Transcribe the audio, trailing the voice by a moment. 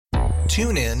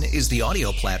TuneIn is the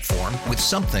audio platform with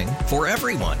something for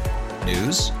everyone.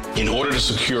 News. In order to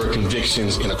secure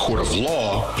convictions in a court of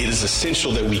law, it is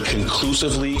essential that we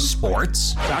conclusively.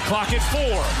 Sports. Shot clock at 4.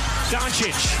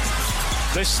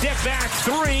 Doncic. The step back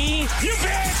 3. You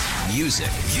bet. Music.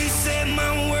 You set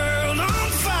my world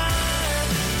on fire.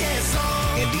 Yes,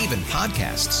 and even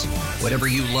podcasts. Whatever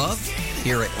you love,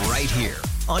 hear it right here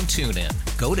on TuneIn.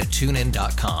 Go to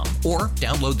TuneIn.com or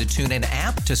download the TuneIn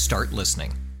app to start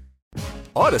listening.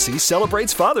 Odyssey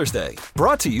celebrates Father's Day,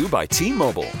 brought to you by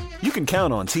T-Mobile. You can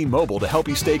count on T-Mobile to help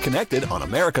you stay connected on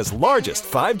America's largest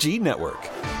 5G network.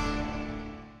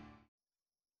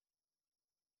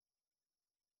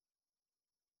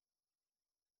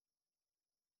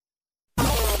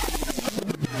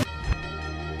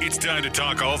 It's time to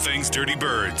talk all things Dirty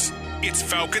Birds. It's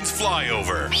Falcons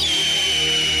Flyover.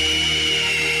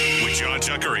 With John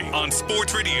Chuckery on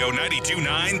Sports Radio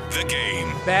 92.9 The Game.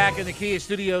 Back in the Kia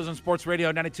Studios on Sports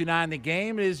Radio 92.9 The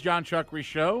Game. It is John Chuckery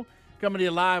Show. Coming to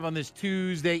you live on this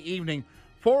Tuesday evening.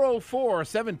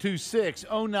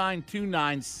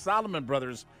 404-726-0929. Solomon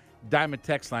Brothers Diamond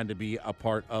text line to be a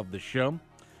part of the show.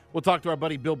 We'll talk to our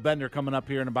buddy Bill Bender coming up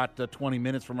here in about 20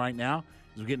 minutes from right now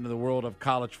as we get into the world of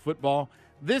college football.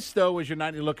 This, though, is your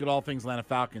nightly look at all things Atlanta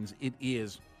Falcons. It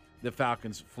is the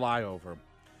Falcons Flyover.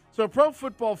 So Pro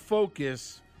Football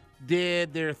Focus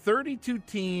did their 32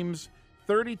 teams,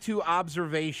 32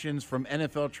 observations from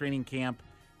NFL training camp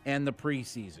and the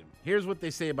preseason. Here's what they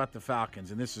say about the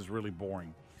Falcons, and this is really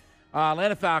boring.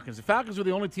 Atlanta Falcons. The Falcons were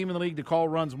the only team in the league to call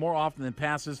runs more often than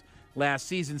passes last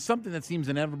season, something that seems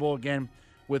inevitable again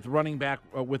with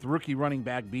rookie running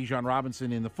back Bijan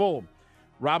Robinson in the fold.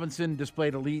 Robinson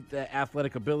displayed elite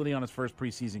athletic ability on his first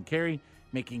preseason carry,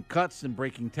 making cuts and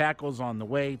breaking tackles on the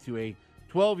way to a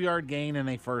 12-yard gain and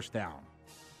a first down.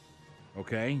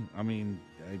 Okay?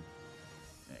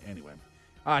 Anyway.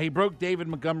 He broke David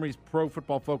Montgomery's Pro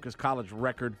Football Focus college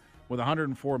record with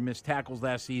 104 missed tackles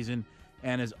last season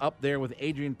and is up there with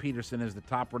Adrian Peterson as the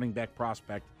top running back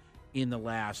prospect in the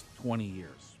last 20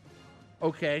 years.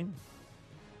 Okay.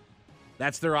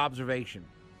 That's their observation.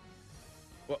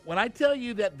 When I tell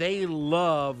you that they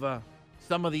love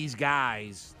some of these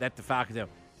guys that the Falcons have,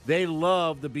 they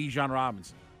love the Bijan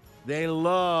Robinson. They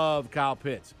love Kyle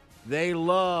Pitts. They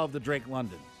love the Drake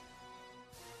Londons.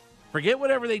 Forget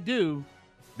whatever they do.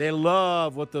 They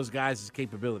love what those guys'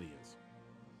 capability is.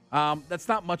 That's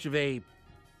not much of a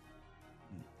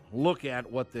look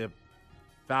at what the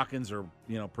Falcons or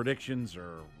predictions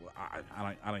or I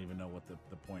don't even know what the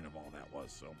point of all that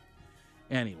was. So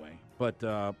anyway, but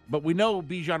we know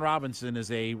Bijan Robinson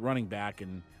is a running back,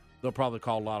 and they'll probably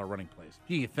call a lot of running plays.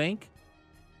 Do you think?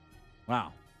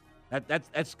 Wow.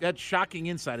 That's shocking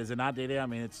insight, is it not, Day-Day? I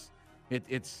mean, it's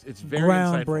very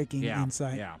groundbreaking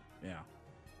insight.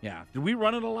 Yeah. Did we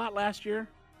run it a lot last year?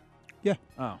 Yeah.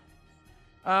 Oh.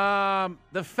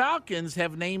 The Falcons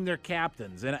have named their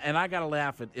captains, and I got to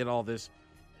laugh at all this,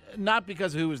 not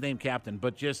because of who was named captain,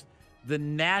 but just the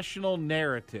national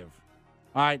narrative.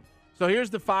 All right. So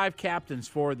here's the 5 captains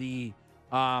for the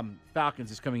Falcons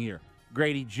this coming year: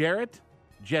 Grady Jarrett,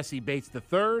 Jessie Bates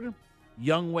III,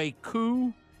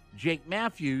 Youghoe, Jake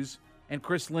Matthews, and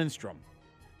Chris Lindstrom.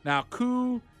 Now,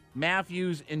 Koo,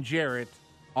 Matthews, and Jarrett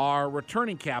are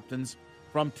returning captains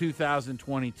from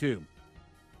 2022.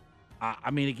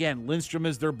 Again, Lindstrom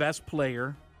is their best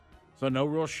player, so no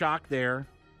real shock there.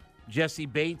 Jessie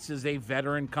Bates is a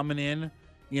veteran coming in,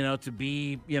 to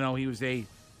be, he was a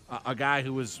guy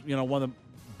who was, one of the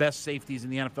best safeties in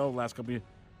the NFL the last couple of years.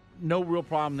 No real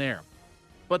problem there.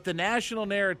 But the national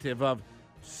narrative of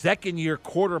second-year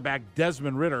quarterback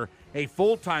Desmond Ridder, a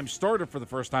full-time starter for the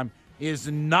first time, is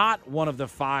not one of the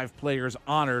 5 players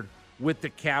honored with the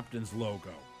captain's logo.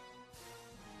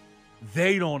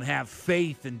 They don't have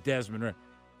faith in Desmond Ridder.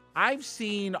 I've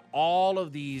seen all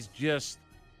of these just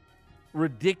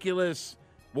ridiculous,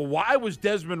 well, why was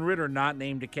Desmond Ridder not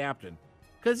named a captain?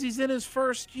 Because he's in his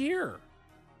first year.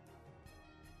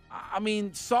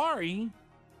 Sorry,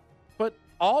 but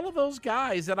all of those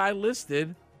guys that I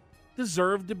listed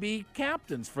deserve to be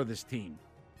captains for this team.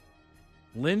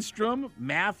 Lindstrom,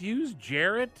 Matthews,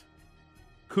 Jarrett,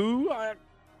 Koo,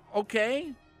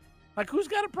 okay. Who's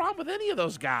got a problem with any of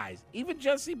those guys? Even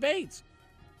Jessie Bates.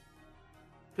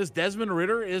 Because Desmond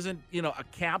Ridder isn't, a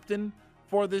captain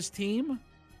for this team.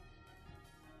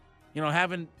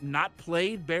 Having not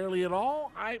played barely at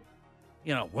all.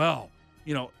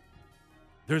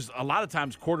 There's a lot of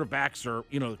times quarterbacks are,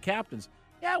 the captains.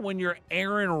 Yeah, when you're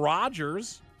Aaron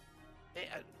Rodgers.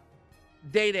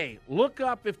 Day-Day, look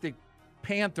up if the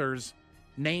Panthers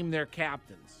name their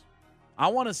captains. I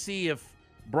want to see if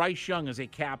Bryce Young is a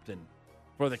captain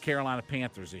for the Carolina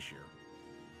Panthers this year.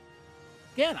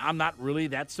 again, I'm not really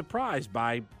that surprised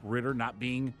by Ritter not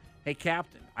being a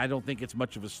captain. I don't think it's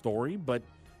much of a story, but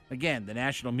again, the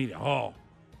national media,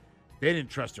 they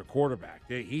didn't trust their quarterback.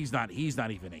 He's not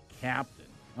even a captain.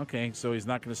 Okay, so he's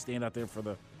not going to stand out there for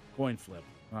the coin flip.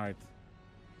 All right.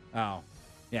 Oh,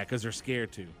 yeah, because they're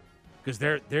scared to. Because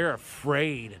they're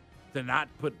afraid to not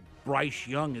put Bryce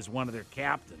Young as one of their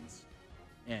captains.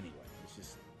 Anyway, it's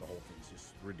just the whole thing's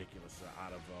just ridiculous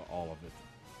out of all of it.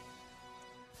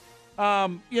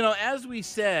 As we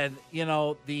said,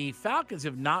 the Falcons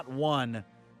have not won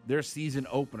their season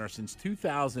opener since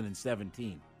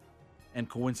 2017. And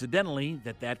coincidentally,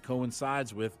 that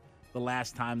coincides with the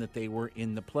last time that they were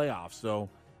in the playoffs. So,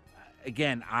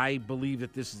 again, I believe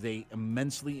that this is a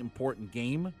immensely important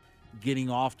game, getting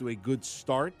off to a good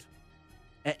start.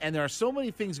 And there are so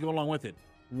many things go along with it.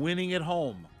 Winning at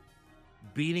home,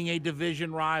 beating a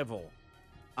division rival,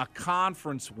 a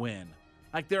conference win.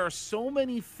 Like, there are so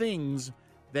many things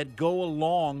that go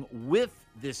along with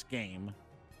this game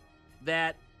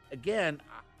that, again,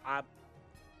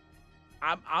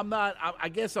 I'm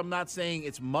not saying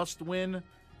it's must win.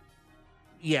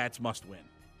 Yeah, it's must win.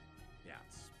 Yeah,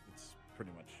 it's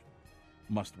pretty much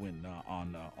must win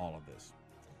on all of this.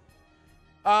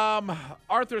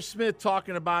 Arthur Smith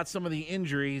talking about some of the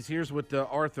injuries. Here's what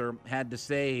Arthur had to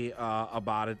say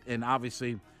about it. And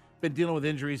obviously, been dealing with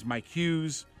injuries. Mike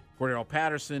Hughes, Cordarrelle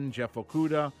Patterson, Jeff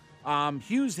Okudah.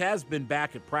 Hughes has been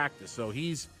back at practice, so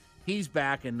he's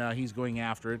back and he's going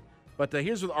after it. But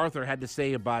here's what Arthur had to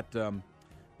say about the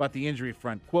injury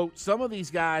front. Quote, some of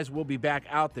these guys will be back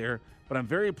out there, but I'm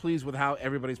very pleased with how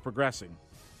everybody's progressing.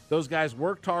 Those guys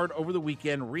worked hard over the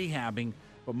weekend rehabbing,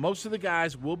 but most of the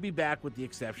guys will be back with the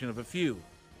exception of a few.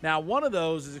 Now, one of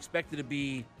those is expected to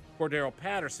be Cordarrelle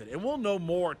Patterson, and we'll know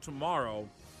more tomorrow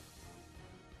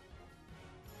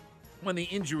when the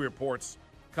injury reports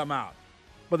come out.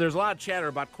 But there's a lot of chatter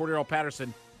about Cordarrelle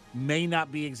Patterson may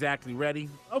not be exactly ready.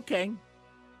 Okay.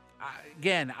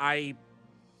 Again,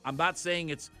 I'm not saying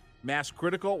it's mass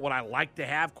critical. Would I like to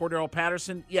have Cordarrelle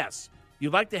Patterson? Yes.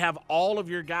 You'd like to have all of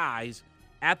your guys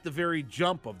at the very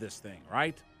jump of this thing,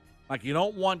 right? Like, you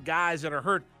don't want guys that are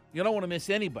hurt. You don't want to miss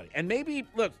anybody. And maybe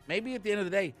at the end of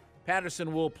the day,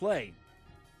 Patterson will play.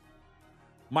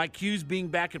 Mike Hughes being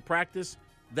back at practice,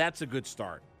 that's a good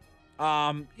start.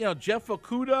 Jeff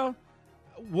Okudah,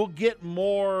 we'll get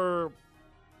more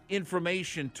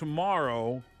information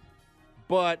tomorrow,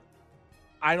 but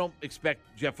I don't expect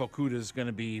Jeff Okudah is going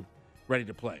to be ready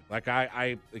to play. Like,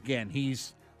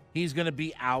 he's going to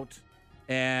be out,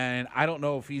 and I don't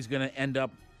know if he's going to end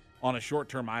up on a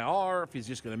short-term IR, if he's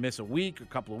just going to miss a week, a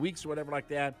couple of weeks, or whatever like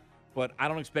that. But I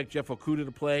don't expect Jeff Okudah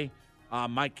to play.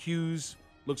 Mike Hughes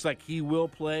looks like he will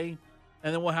play.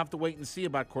 And then we'll have to wait and see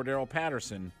about Cordarrelle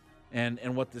Patterson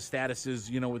and what the status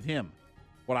is, with him.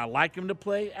 Would I like him to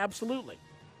play? Absolutely.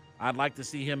 I'd like to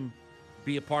see him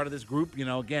be a part of this group,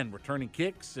 again, returning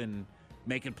kicks and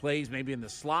making plays maybe in the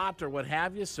slot or what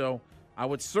have you. So I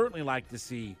would certainly like to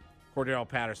see Cordarrelle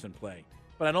Patterson play.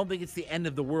 But I don't think it's the end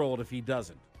of the world if he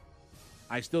doesn't.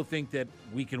 I still think that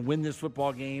we can win this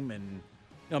football game. And,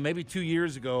 maybe 2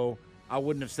 years ago, I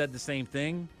wouldn't have said the same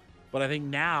thing. But I think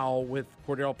now with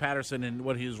Cordarrelle Patterson and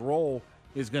what his role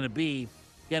is going to be,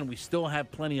 again, we still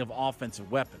have plenty of offensive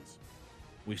weapons.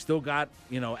 We still got,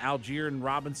 Algier and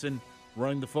Robinson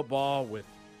running the football with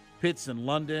Pitts and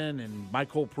London and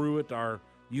Michael Pruitt, our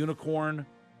unicorn.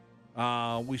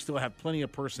 We still have plenty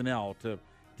of personnel to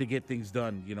get things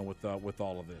done, with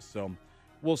all of this. So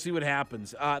we'll see what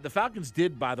happens. The Falcons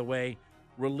did, by the way,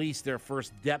 release their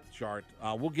first depth chart.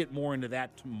 We'll get more into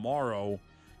that tomorrow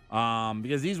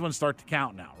because these ones start to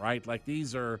count now, right? Like,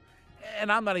 these are,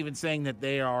 and I'm not even saying that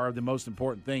they are the most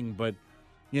important thing, but,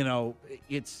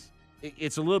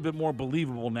 it's a little bit more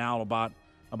believable now about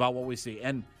what we see.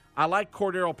 And I like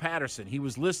Cordarrelle Patterson. He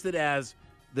was listed as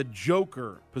the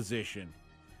Joker position.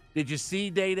 Did you see,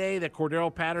 Day-Day, that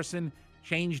Cordarrelle Patterson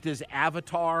changed his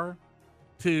avatar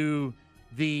to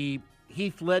the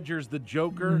Heath Ledger's the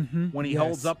Joker when he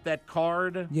holds up that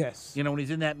card? Yes. When he's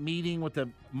in that meeting with the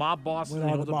mob bosses. With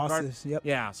all the bosses, yep.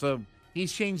 Yeah, so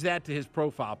he's changed that to his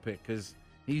profile pic because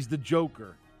he's the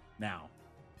Joker now.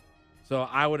 So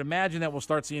I would imagine that we'll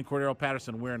start seeing Cordarrelle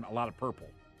Patterson wearing a lot of purple,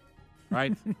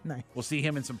 right? Nice. We'll see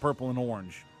him in some purple and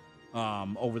orange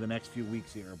over the next few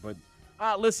weeks here. But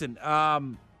listen, I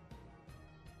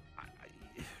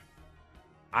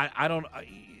don't.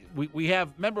 We have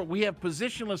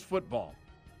positionless football,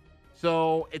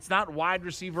 so it's not wide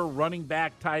receiver, running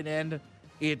back, tight end.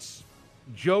 It's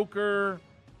Joker.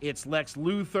 It's Lex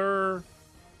Luthor.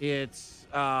 It's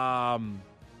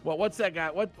what's that guy?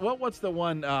 What's the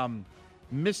one?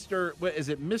 What is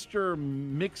it, Mr.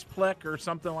 Mixplex or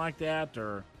something like that,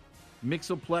 or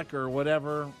Mixoplex or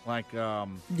whatever? Like,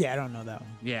 Yeah, I don't know that one.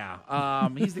 yeah,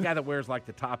 he's the guy that wears like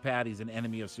the top hat. He's an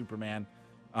enemy of Superman.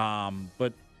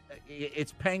 But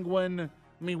it's Penguin.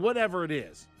 I mean, whatever it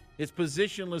is, it's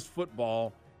positionless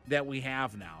football that we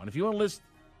have now. And if you want to list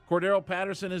Cordarrelle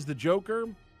Patterson as the Joker,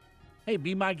 hey,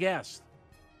 be my guest.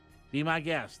 Be my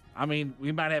guest. I mean,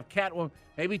 we might have Catwoman.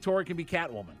 Maybe Tori can be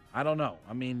Catwoman. I don't know.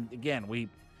 I mean, again, we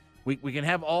can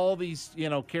have all these,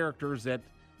 characters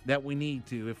that we need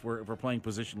to if we're playing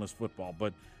positionless football.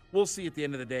 But we'll see at the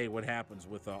end of the day what happens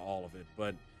with all of it.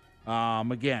 But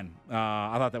again,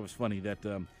 I thought that was funny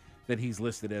that he's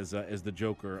listed as the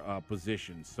Joker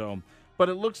position. So, but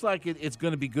it looks like it's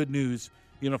going to be good news,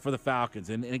 for the Falcons.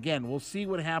 And again, we'll see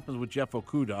what happens with Jeff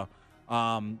Okudah.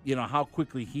 How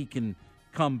quickly he can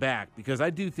come back, because I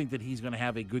do think that he's going to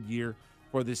have a good year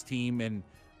for this team, and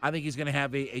I think he's going to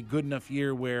have a good enough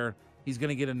year where he's going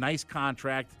to get a nice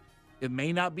contract. It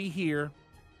may not be here.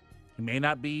 He may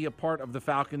not be a part of the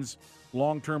Falcons'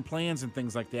 long-term plans and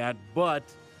things like that, but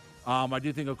I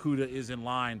do think Okudah is in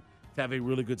line to have a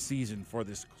really good season for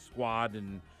this squad.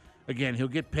 And again, he'll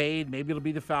get paid. Maybe it'll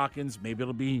be the Falcons. Maybe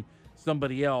it'll be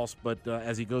somebody else, but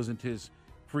as he goes into his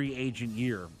free agent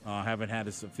year, haven't had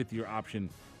his fifth-year option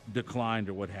declined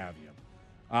or what have you.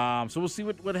 So we'll see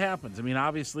what happens. I mean,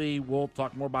 obviously, we'll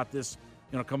talk more about this,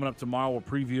 coming up tomorrow. We'll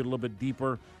preview it a little bit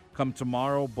deeper come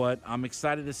tomorrow, but I'm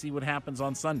excited to see what happens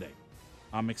on Sunday.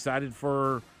 I'm excited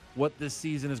for what this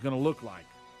season is going to look like.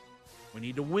 We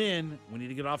need to win. We need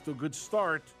to get off to a good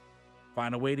start,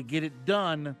 find a way to get it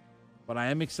done, but I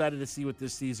am excited to see what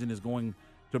this season is going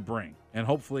to bring. And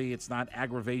hopefully it's not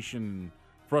aggravation,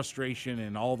 frustration,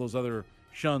 and all those other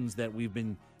shuns that we've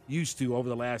been used to over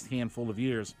the last handful of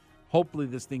years. Hopefully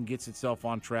this thing gets itself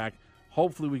on track.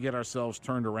 Hopefully we get ourselves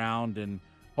turned around, and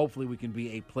hopefully we can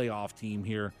be a playoff team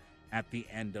here at the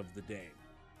end of the day.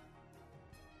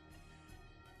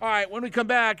 All right, when we come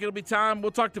back, it'll be time.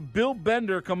 We'll talk to Bill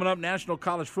Bender coming up, national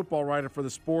college football writer for the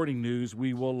Sporting News.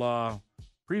 We will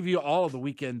preview all of the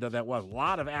weekend that was. A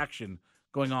lot of action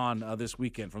going on this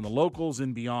weekend from the locals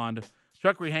and beyond.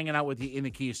 Chuck, we're hanging out with you in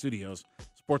the Kia Studios.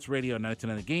 Sports Radio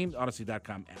 929 The Game,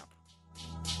 Odyssey.com app.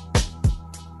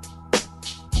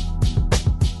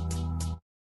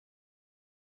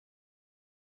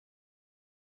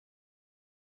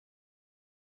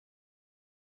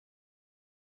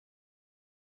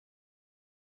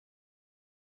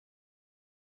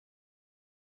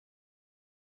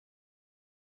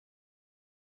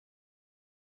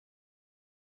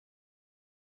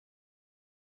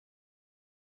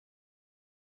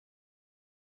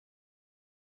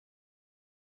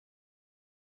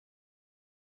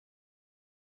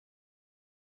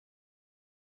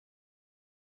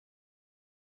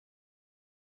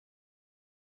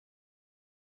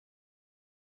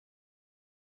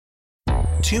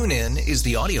 TuneIn is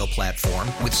the audio platform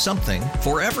with something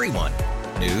for everyone.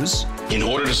 News. In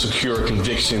order to secure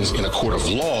convictions in a court of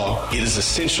law, it is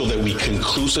essential that we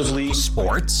conclusively.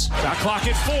 Sports. Shot clock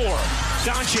at 4.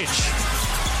 Doncic.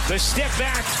 The step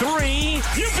back 3.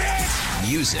 You bet.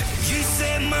 Music. You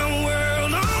set my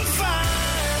world on fire.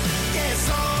 Yes,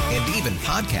 and even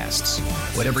podcasts.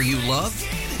 Whatever you love,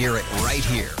 hear it right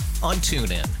here on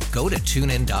TuneIn. Go to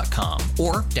TuneIn.com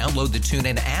or download the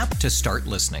TuneIn app to start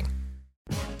listening.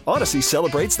 Odyssey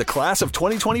celebrates the class of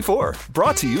 2024,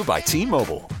 brought to you by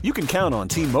T-Mobile. You can count on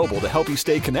T-Mobile to help you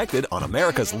stay connected on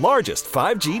America's largest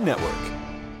 5G network.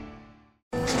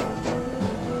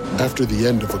 After the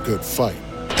end of a good fight,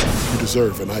 you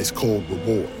deserve an ice-cold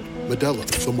reward. Modelo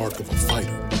is the mark of a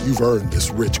fighter. You've earned this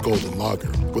rich golden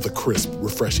lager with a crisp,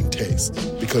 refreshing taste.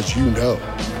 Because you know,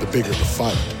 the bigger the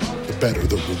fight, the better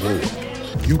the reward.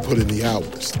 You put in the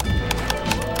hours,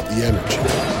 the energy,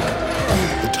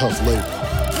 the tough labor.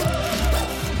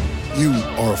 You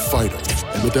are a fighter,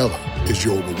 and Modelo is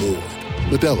your reward.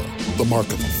 Modelo, the mark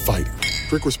of a fighter.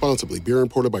 Drink responsibly. Beer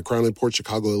imported by Crown Imports,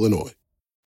 Chicago, Illinois.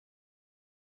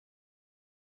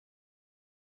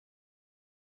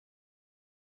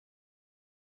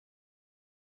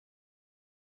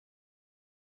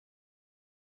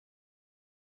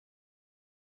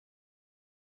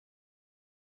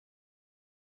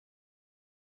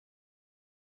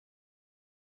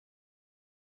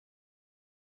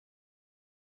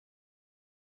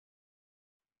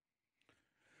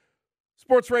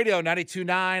 Sports Radio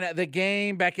 92.9 The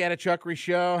Game, back at a Chuckery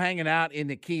Show, hanging out in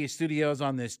the Kia Studios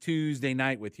on this Tuesday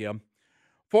night with you.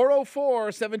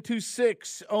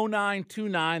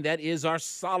 404-726-0929. That is our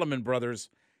Solomon Brothers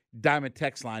Diamond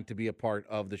text line to be a part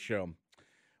of the show.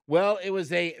 Well, it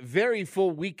was a very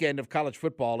full weekend of college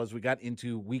football as we got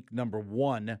into week number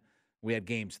 1 We had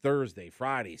games Thursday,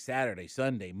 Friday, Saturday,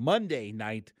 Sunday, Monday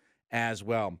night as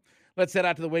well. Let's head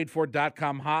out to the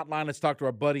WadeFord.com hotline. Let's talk to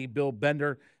our buddy Bill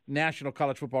Bender, national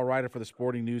college football writer for the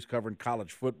Sporting News covering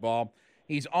college football.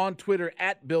 He's on Twitter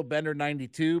at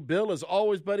BillBender92. Bill, as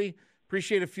always, buddy,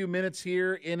 appreciate a few minutes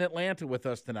here in Atlanta with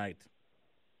us tonight.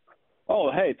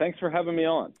 Oh, hey, thanks for having me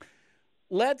on.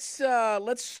 Let's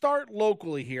start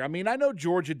locally here. I mean, I know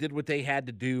Georgia did what they had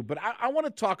to do, but I want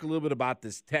to talk a little bit about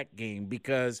this Tech game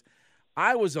because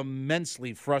I was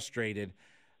immensely frustrated.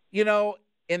 You know,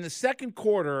 in the second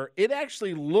quarter, it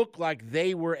actually looked like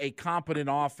they were a competent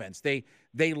offense. They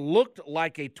looked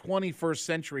like a 21st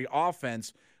century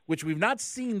offense, which we've not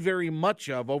seen very much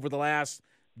of over the last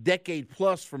decade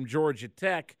plus from Georgia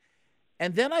Tech.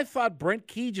 And then I thought Brent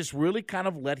Key just really kind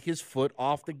of let his foot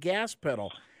off the gas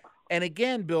pedal. And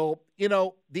again, Bill, you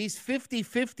know, these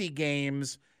 50-50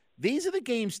 games, these are the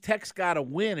games Tech's got to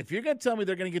win. If you're going to tell me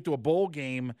they're going to get to a bowl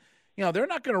game, you know, they're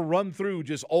not going to run through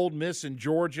just Ole Miss and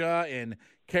Georgia and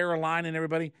Carolina and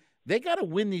everybody. They got to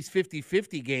win these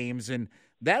 50-50 games, and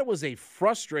that was a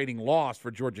frustrating loss for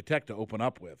Georgia Tech to open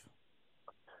up with.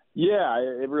 Yeah,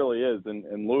 it really is,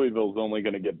 and Louisville's only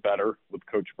going to get better with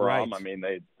Coach Brom. Right. I mean,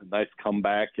 they had a nice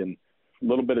comeback and a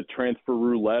little bit of transfer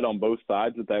roulette on both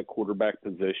sides at that quarterback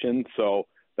position, so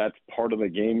that's part of the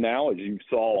game now. As you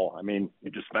saw, I mean,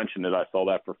 you just mentioned it, I saw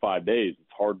that for 5 days.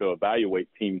 It's hard to evaluate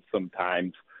teams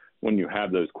sometimes when you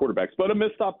have those quarterbacks, but a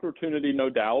missed opportunity, no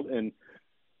doubt. And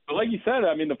but like you said,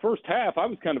 I mean, the first half, I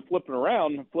was kind of flipped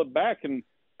back and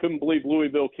couldn't believe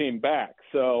Louisville came back.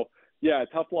 So, yeah,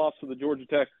 tough loss for the Georgia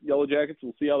Tech Yellow Jackets.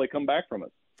 We'll see how they come back from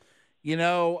it. You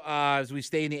know, as we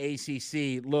stay in the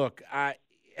ACC, look,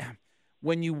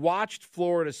 when you watched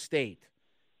Florida State,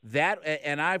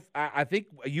 I think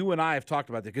you and I have talked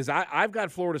about this because I've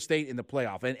got Florida State in the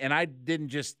playoff, and I didn't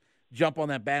just jump on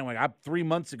that bandwagon. 3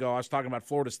 months ago, I was talking about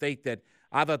Florida State that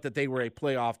I thought that they were a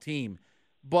playoff team,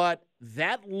 but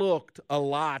that looked a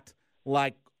lot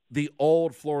like the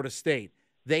old Florida State.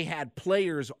 They had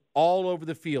players all over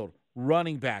the field,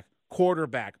 running back,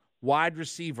 quarterback, wide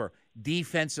receiver,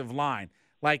 defensive line.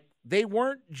 Like, they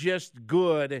weren't just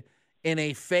good in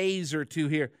a phase or two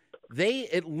here.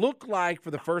 It looked like for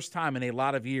the first time in a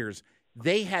lot of years,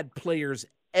 they had players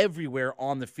everywhere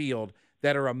on the field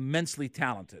that are immensely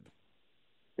talented.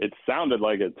 It sounded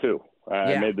like it, too.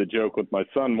 I made the joke with my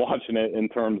son watching it in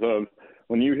terms of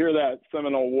when you hear that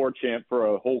Seminole War chant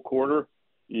for a whole quarter,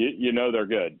 you know they're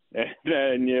good.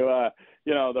 And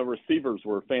you know, the receivers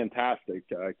were fantastic.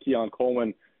 Keon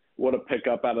Coleman, what a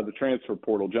pickup out of the transfer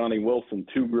portal. Johnny Wilson,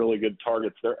 2 really good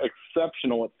targets. They're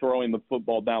exceptional at throwing the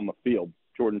football down the field.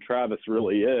 Jordan Travis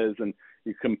really is, and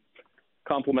you can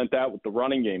complement that with the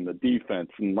running game, the defense,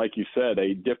 and like you said,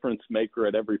 a difference maker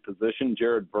at every position.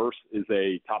 Jared Verse is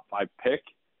a top 5 pick.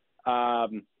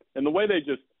 And the way they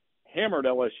just hammered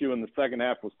LSU in the second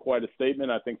half was quite a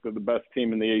statement. I think they're the best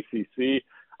team in the ACC.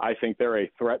 I think they're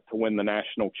a threat to win the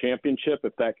national championship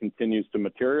if that continues to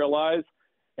materialize.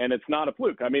 And it's not a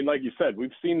fluke. I mean, like you said,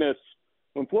 we've seen this.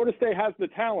 When Florida State has the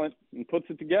talent and puts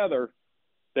it together,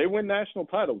 they win national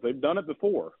titles. They've done it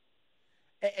before.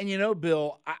 And you know,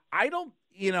 Bill, I don't,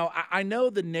 you know, I know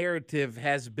the narrative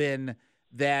has been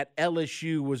that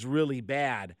LSU was really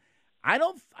bad. I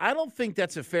don't think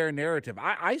that's a fair narrative.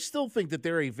 I still think that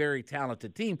they're a very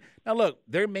talented team. Now, look,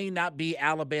 there may not be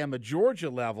Alabama, Georgia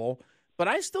level, but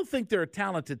I still think they're a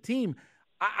talented team.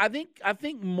 I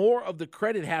think more of the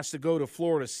credit has to go to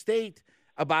Florida State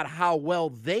about how well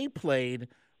they played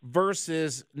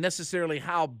versus necessarily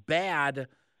how bad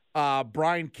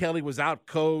Brian Kelly was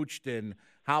out-coached and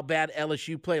how bad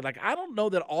LSU played. Like, I don't know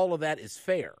that all of that is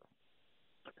fair.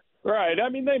 Right. I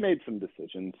mean, they made some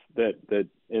decisions that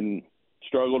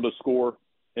struggled to score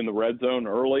in the red zone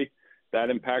early. That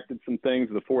impacted some things.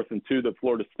 The 4th and 2 that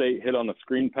Florida State hit on a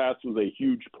screen pass was a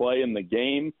huge play in the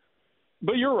game.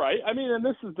 But you're right. I mean, and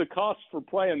this is the cost for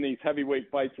playing these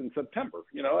heavyweight fights in September.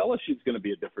 You know, LSU is going to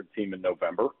be a different team in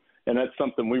November, and that's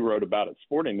something we wrote about at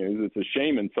Sporting News. It's a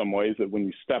shame in some ways that when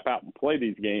you step out and play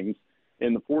these games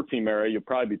in the 4-team area, you'll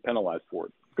probably be penalized for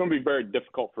it. It's going to be very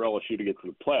difficult for LSU to get to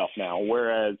the playoff now,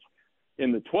 whereas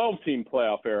in the 12-team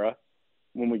playoff era,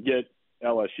 when we get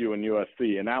LSU and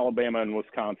USC and Alabama and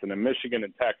Wisconsin and Michigan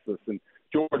and Texas and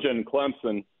Georgia and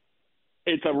Clemson,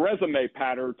 it's a resume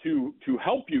pattern to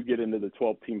help you get into the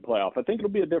 12-team playoff. I think it'll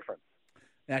be a difference.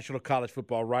 National college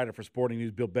football writer for Sporting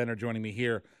News, Bill Bender, joining me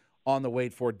here on the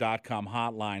WadeFord.com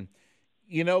hotline.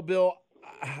 You know, Bill,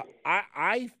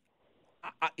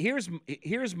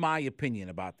 here's my opinion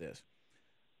about this.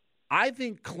 I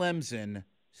think Clemson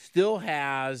still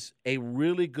has a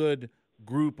really good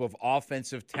group of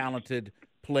offensive talented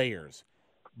players,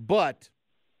 but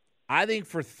I think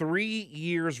for 3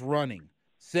 years running,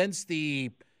 since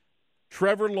the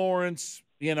Trevor Lawrence,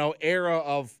 era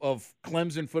of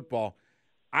Clemson football,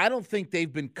 I don't think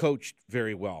they've been coached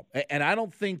very well. And I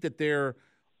don't think that their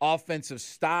offensive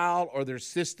style or their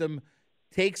system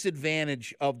takes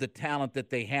advantage of the talent that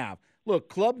they have. Look,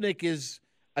 Klubnik is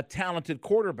a talented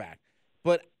quarterback.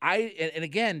 But and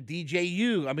again,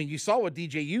 DJU, I mean, you saw what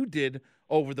DJU did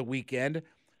over the weekend.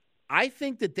 I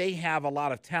think that they have a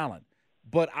lot of talent,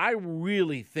 but I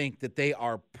really think that they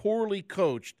are poorly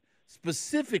coached,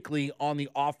 specifically on the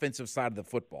offensive side of the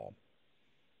football.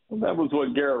 Well, that was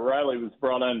what Garrett Riley was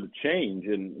brought on to change.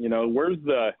 And, where's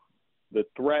the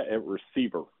threat at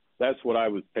receiver? That's what I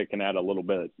was picking at a little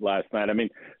bit last night. I mean,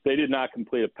 they did not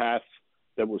complete a pass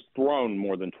that was thrown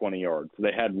more than 20 yards.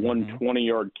 They had one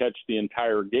 20-yard catch the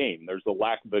entire game. There's a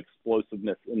lack of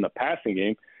explosiveness in the passing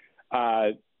game.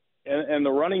 And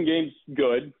the running game's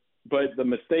good, but the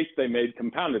mistakes they made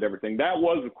compounded everything. That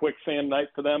was a quicksand night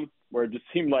for them, where it just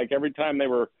seemed like every time they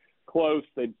were close,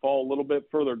 they'd fall a little bit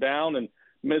further down and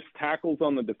miss tackles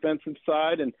on the defensive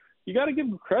side. And you got to give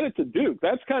credit to Duke.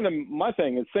 That's kind of my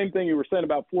thing. It's the same thing you were saying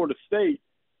about Florida State.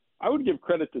 I would give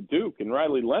credit to Duke and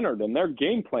Riley Leonard and their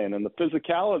game plan and the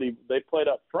physicality they played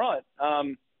up front.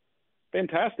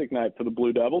 Fantastic night for the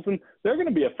Blue Devils, and they're going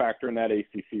to be a factor in that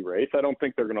ACC race. I don't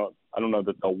know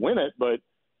that they'll win it, but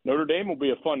Notre Dame will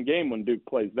be a fun game when Duke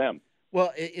plays them.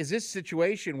 Well, is this a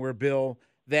situation where, Bill,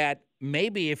 that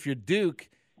maybe if you're Duke,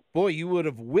 boy, you would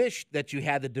have wished that you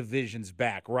had the divisions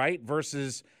back, right?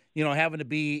 Versus, having to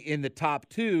be in the top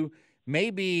two.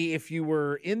 Maybe if you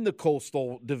were in the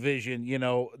Coastal Division,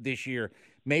 this year,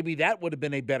 maybe that would have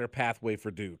been a better pathway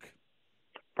for Duke.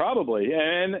 Probably.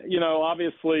 And,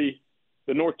 obviously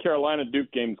the North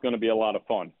Carolina-Duke game is going to be a lot of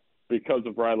fun because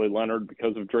of Riley Leonard,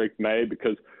 because of Drake May,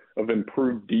 because of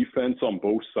improved defense on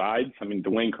both sides. I mean,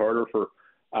 Dwayne Carter for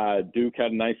Duke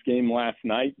had a nice game last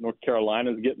night. North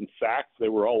Carolina's getting sacks. They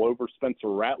were all over Spencer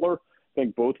Rattler. I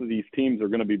think both of these teams are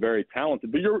going to be very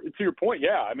talented. But to your point,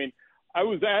 yeah, I mean, I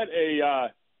was at a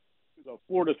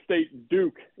Florida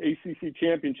State-Duke ACC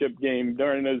championship game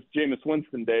during those Jameis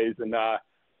Winston days, and that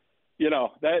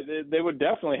they would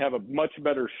definitely have a much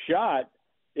better shot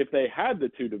if they had the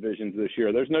two divisions this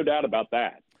year. There's no doubt about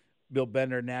that. Bill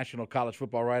Bender, national college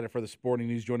football writer for the Sporting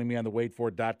News, joining me on the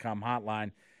waitfor.com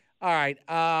hotline. All right,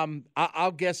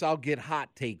 I'll guess I'll get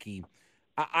hot takey.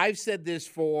 I've said this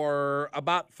for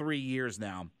about 3 years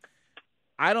now.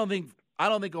 I don't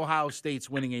think Ohio State's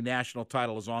winning a national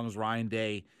title as long as Ryan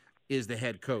Day is the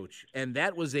head coach. And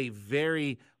that was a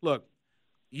look,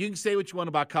 you can say what you want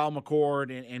about Kyle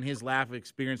McCord and his lack of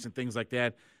experience and things like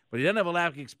that, but he doesn't have a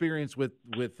lack of experience with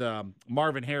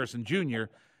Marvin Harrison Jr.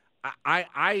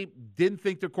 I didn't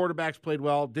think their quarterbacks played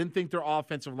well, didn't think their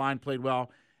offensive line played well,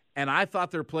 and I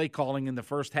thought their play calling in the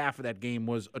first half of that game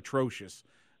was atrocious.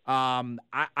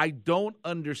 I don't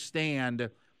understand.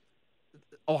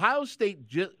 Ohio State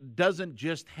doesn't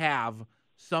just have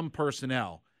some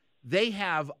personnel. They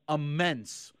have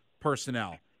immense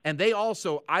personnel. And they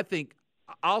also, I think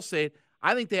they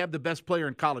have the best player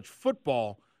in college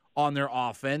football on their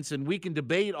offense, and we can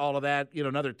debate all of that,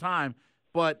 another time.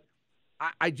 But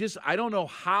I don't know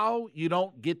how you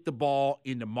don't get the ball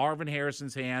into Marvin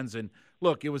Harrison's hands. And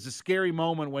look, it was a scary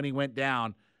moment when he went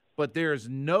down, but there's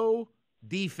no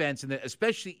defense,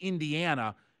 especially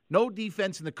Indiana, no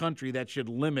defense in the country that should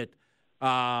limit,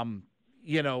 Marvin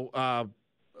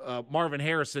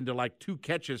Harrison to like 2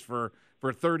 catches for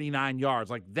 39 yards.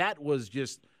 Like, that was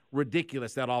just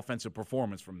ridiculous, that offensive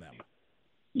performance from them.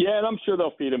 Yeah, and I'm sure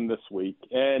they'll feed him this week.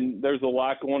 And there's a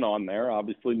lot going on there.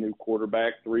 Obviously, new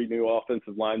quarterback, 3 new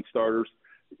offensive line starters.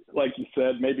 Like you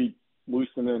said, maybe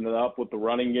loosening it up with the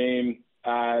running game,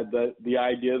 the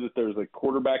idea that there's a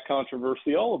quarterback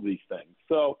controversy, all of these things.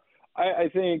 So I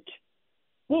think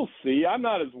we'll see. I'm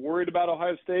not as worried about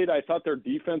Ohio State. I thought their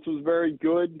defense was very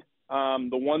good. The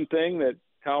one thing that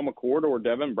Kyle McCord or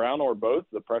Devin Brown or both,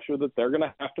 the pressure that they're going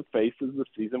to have to face as the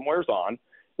season wears on,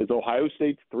 is Ohio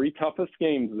State's 3 toughest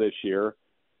games this year.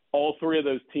 All 3 of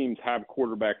those teams have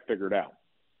quarterback figured out.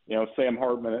 Sam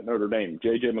Hartman at Notre Dame,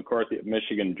 J.J. McCarthy at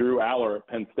Michigan, Drew Aller at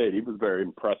Penn State. He was very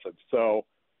impressive. So,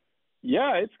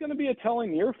 yeah, it's going to be a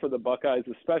telling year for the Buckeyes,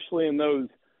 especially in those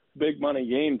big money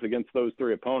games against those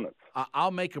 3 opponents.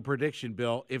 I'll make a prediction,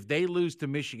 Bill. If they lose to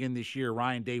Michigan this year,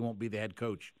 Ryan Day won't be the head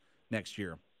coach next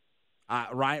year.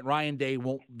 Ryan Day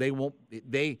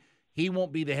he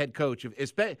won't be the head coach.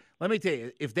 Let me tell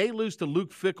you, if they lose to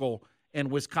Luke Fickell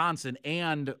and Wisconsin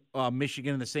and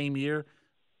Michigan in the same year,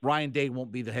 Ryan Day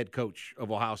won't be the head coach of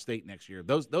Ohio State next year.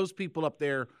 Those people up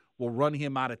there will run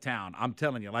him out of town. I'm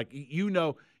telling you, like you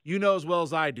know as well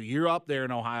as I do. You're up there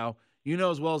in Ohio. You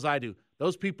know as well as I do,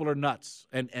 those people are nuts,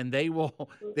 and they will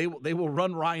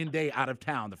run Ryan Day out of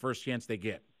town the first chance they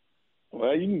get.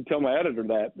 Well, you can tell my editor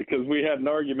that, because we had an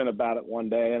argument about it one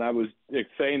day, and I was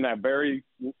saying that very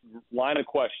line of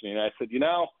questioning. I said,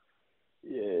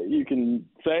 you can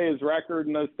say his record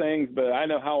and those things, but I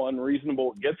know how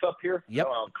unreasonable it gets up here, yep.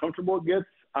 How uncomfortable it gets.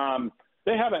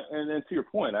 They haven't, and then to your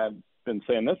point, I've been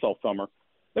saying this all summer,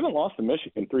 they haven't lost to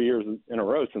Michigan 3 years in a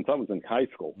row since I was in high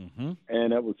school. Mm-hmm.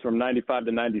 And it was from 95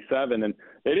 to 97, and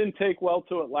they didn't take well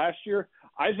to it last year.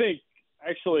 I think,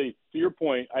 actually, to your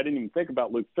point, I didn't even think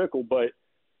about Luke Fickell, but if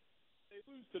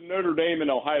they lose to Notre Dame and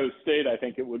Ohio State, I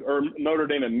think it would, or Notre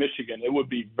Dame and Michigan, it would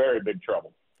be very big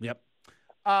trouble. Yep.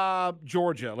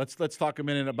 Georgia, let's talk a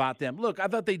minute about them. Look, I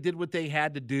thought they did what they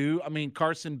had to do. I mean,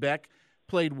 Carson Beck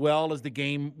played well as the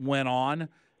game went on.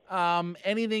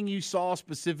 Anything you saw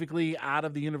specifically out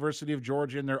of the University of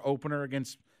Georgia in their opener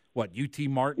against, UT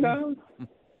Martin? No,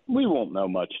 we won't know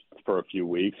much for a few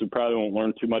weeks. We probably won't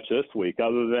learn too much this week,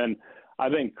 other than I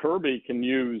think Kirby can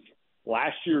use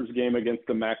last year's game against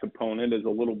the MAC opponent as a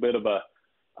little bit of a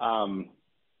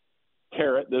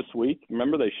carrot this week.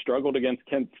 Remember, they struggled against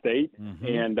Kent State, mm-hmm.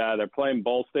 and they're playing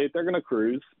Ball State. They're going to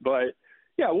cruise. But,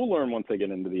 yeah, we'll learn once they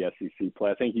get into the SEC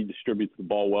play. I think he distributes the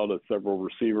ball well to several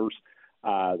receivers.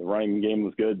 The running game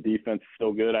was good. Defense is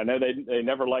still good. I know they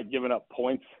never like giving up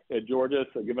points at Georgia,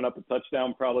 so giving up a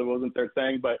touchdown probably wasn't their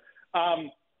thing. But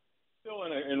still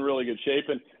in really good shape.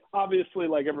 And obviously,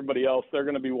 like everybody else, they're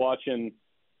going to be watching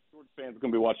 – Georgia fans are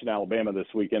going to be watching Alabama this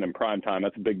weekend in prime time.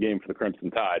 That's a big game for the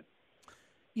Crimson Tide.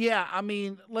 Yeah, I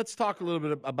mean, let's talk a little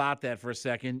bit about that for a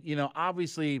second.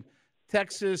 Obviously,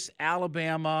 Texas,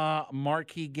 Alabama,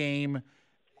 marquee game,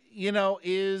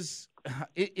 is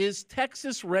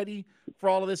Texas ready for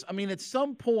all of this? I mean, at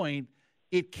some point,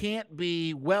 it can't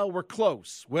be, we're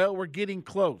close. We're getting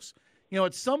close.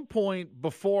 At some point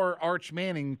before Arch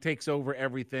Manning takes over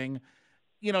everything,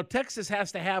 Texas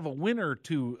has to have a win or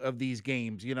two of these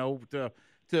games, to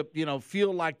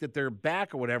feel like that they're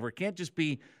back or whatever. It can't just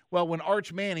be, when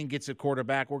Arch Manning gets a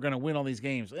quarterback, we're going to win all these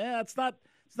games. It's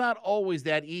not always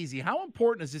that easy. How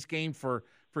important is this game for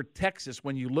Texas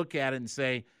when you look at it and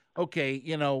say, okay,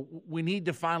 we need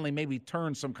to finally maybe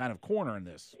turn some kind of corner in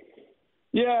this?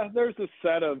 Yeah, there's a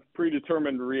set of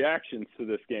predetermined reactions to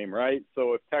this game, right?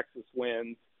 So if Texas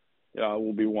wins,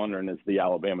 we'll be wondering, is the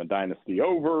Alabama dynasty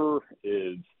over?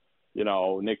 Is,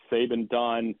 Nick Saban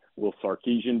done? Will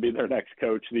Sarkisian be their next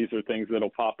coach? These are things that'll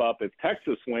pop up. If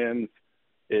Texas wins,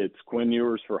 it's Quinn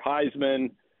Ewers for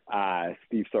Heisman,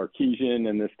 Steve Sarkisian,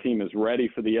 and this team is ready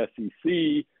for the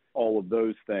SEC, all of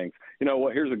those things. You know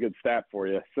what? Here's a good stat for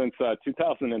you. Since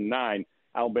 2009,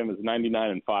 Alabama's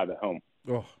 99-5 at home.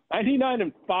 Oh.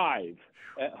 99-5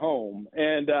 at home.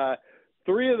 And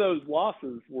 3 of those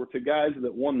losses were to guys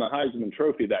that won the Heisman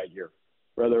Trophy that year,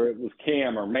 whether it was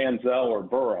Cam or Manziel or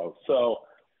Burrow. So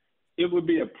it would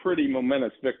be a pretty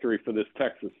momentous victory for this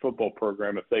Texas football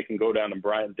program if they can go down to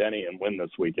Bryant-Denny and win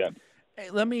this weekend. Hey,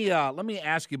 let me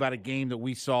ask you about a game that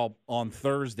we saw on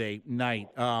Thursday night.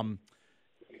 I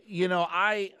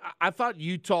thought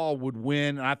Utah would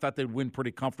win, and I thought they'd win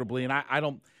pretty comfortably. And I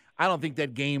don't think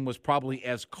that game was probably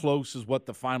as close as what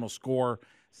the final score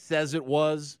says it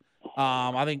was.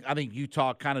 I think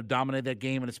Utah kind of dominated that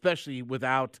game, and especially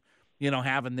without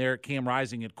having their Cam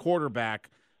Rising at quarterback.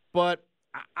 But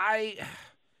I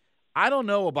don't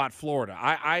know about Florida.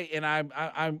 I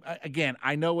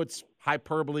know it's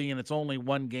hyperbole and it's only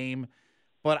one game,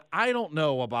 but I don't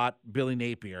know about Billy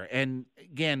Napier. And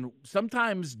again,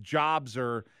 sometimes jobs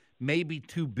are maybe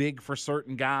too big for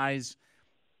certain guys.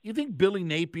 You think Billy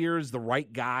Napier is the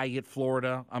right guy at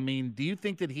Florida? I mean, do you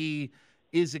think that he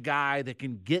is a guy that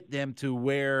can get them to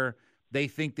where they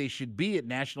think they should be at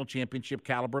national championship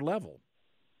caliber level?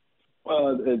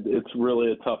 Well, it's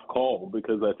really a tough call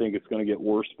because I think it's going to get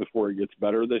worse before it gets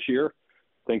better this year.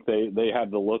 I think they have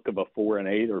the look of a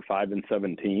 4-8 or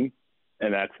 5-7 team,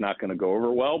 and that's not going to go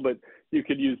over well. But you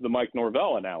could use the Mike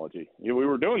Norvell analogy. We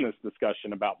were doing this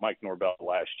discussion about Mike Norvell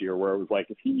last year where it was like,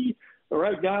 is he the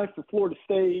right guy for Florida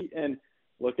State? And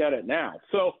look at it now.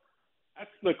 So that's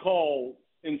the call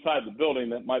inside the building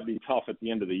that might be tough at the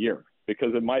end of the year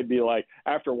because it might be like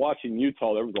after watching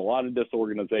Utah, there was a lot of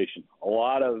disorganization, a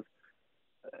lot of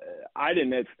I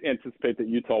didn't anticipate that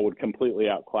Utah would completely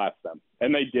outclass them.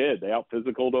 And they did. They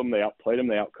out-physicaled them. They outplayed them.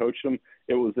 They outcoached them.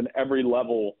 It was an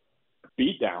every-level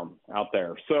beatdown out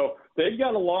there. So they've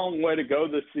got a long way to go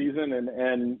this season.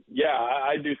 And yeah,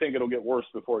 I do think it'll get worse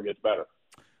before it gets better.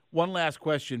 One last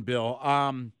question, Bill.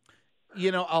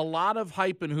 A lot of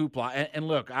hype and hoopla. And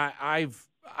look, I've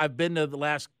been to the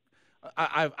last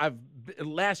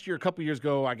year, a couple years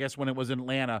ago, I guess when it was in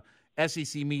Atlanta,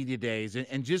 SEC media days,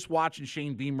 and just watching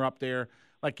Shane Beamer up there,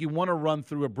 like you want to run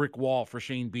through a brick wall for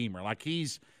Shane Beamer. Like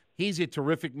he's a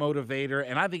terrific motivator,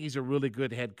 and I think he's a really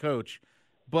good head coach.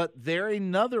 But they're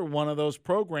another one of those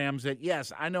programs that,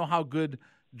 yes, I know how good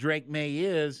Drake May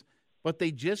is, but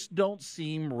they just don't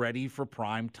seem ready for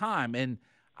prime time. And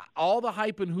all the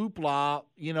hype and hoopla,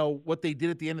 what they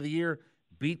did at the end of the year,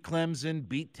 beat Clemson,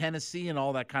 beat Tennessee, and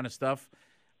all that kind of stuff,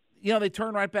 they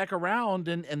turn right back around,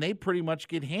 and they pretty much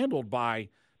get handled by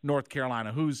North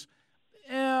Carolina, who's,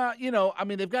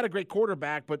 they've got a great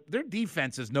quarterback, but their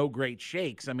defense is no great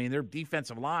shakes. I mean, their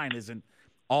defensive line isn't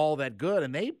all that good,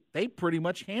 and they pretty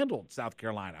much handled South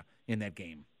Carolina in that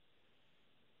game.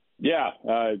 Yeah,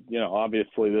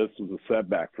 obviously this was a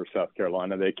setback for South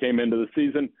Carolina. They came into the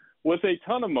season with a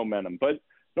ton of momentum, but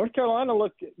North Carolina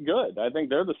looked good. I think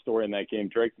they're the story in that game.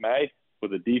 Drake May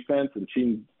with a defense and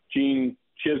Gene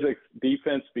Chizik's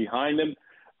defense behind him.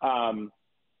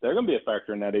 They're going to be a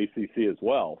factor in that ACC as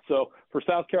well. So for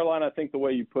South Carolina, I think the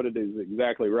way you put it is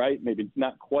exactly right. Maybe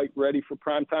not quite ready for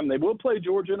prime time. They will play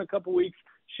Georgia in a couple weeks.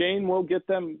 Shane will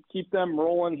keep them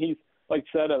rolling. He's, like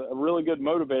I said, a really good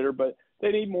motivator, but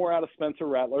they need more out of Spencer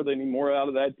Rattler. They need more out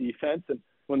of that defense. And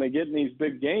when they get in these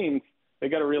big games, they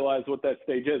got to realize what that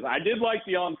stage is. I did like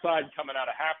the onside coming out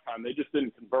of halftime. They just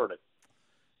didn't convert it.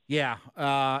 Yeah,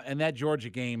 and that Georgia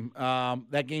game,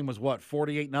 that game was what,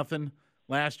 48-0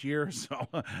 last year? So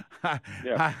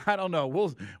I don't know.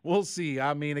 We'll see.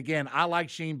 I mean, again, I like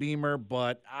Shane Beamer,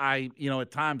 but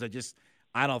at times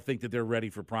I don't think that they're ready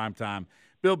for prime time.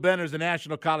 Bill Bender's the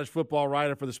national college football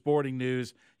writer for the Sporting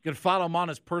News. You can follow him on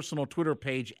his personal Twitter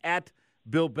page at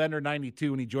BillBender92,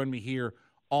 and he joined me here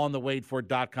on the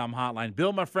WadeFord.com hotline.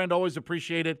 Bill, my friend, always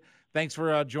appreciate it. Thanks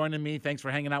for joining me. Thanks for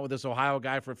hanging out with this Ohio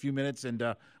guy for a few minutes, and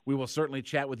we will certainly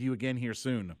chat with you again here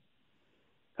soon.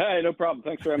 Hey, no problem.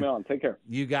 Thanks for having me on. Take care.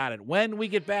 You got it. When we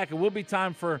get back, it will be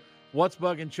time for What's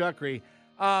Bugging Chuckery.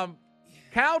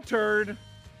 Cow Turd,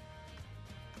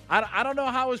 I don't know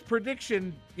how his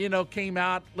prediction, came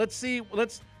out. Let's see.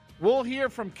 We'll hear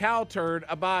from Cow Turd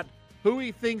about who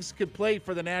he thinks could play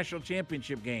for the national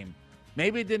championship game.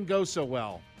 Maybe it didn't go so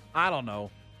well. I don't know.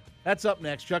 That's up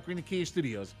next. Chuckery in the Kia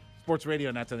Studios, Sports Radio,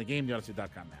 and that's on the game, the Odyssey.com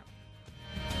app.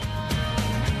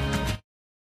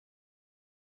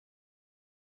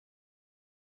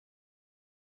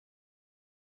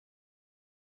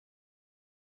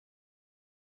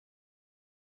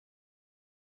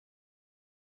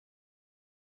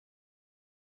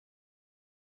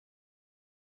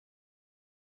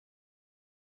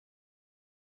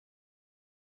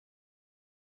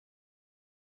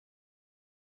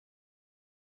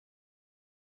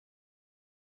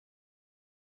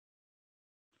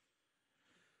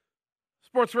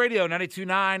 Sports Radio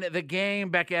 92.9, The Game,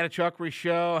 back at a Chuckery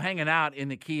Show, hanging out in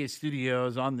the Kia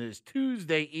Studios on this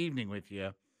Tuesday evening with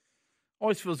you.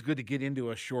 Always feels good to get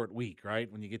into a short week,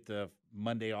 right? When you get the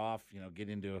Monday off, get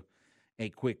into a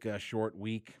quick short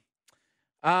week.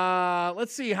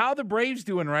 Let's see how the Braves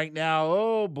doing right now.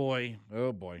 Oh boy.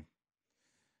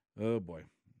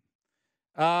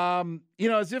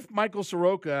 As if Michael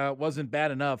Soroka wasn't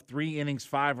bad enough, 3 innings,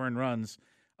 5 earned runs.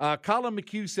 Colin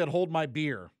McHugh said, "Hold my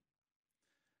beer."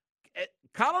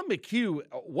 Colin McHugh,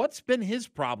 what's been his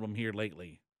problem here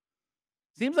lately?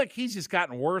 Seems like he's just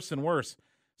gotten worse and worse.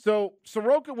 So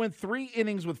Soroka went 3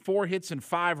 innings with 4 hits and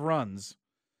 5 runs,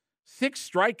 6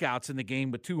 strikeouts in the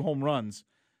game with 2 home runs.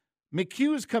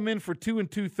 McHugh's come in for 2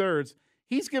 2/3.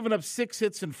 He's given up 6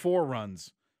 hits and 4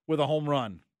 runs with a home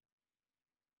run.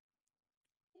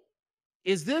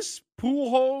 Is this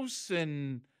Pujols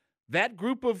and that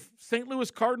group of St.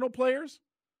 Louis Cardinal players?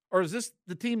 Or is this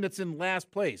the team that's in last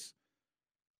place?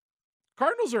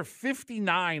 Cardinals are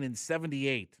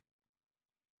 59-78.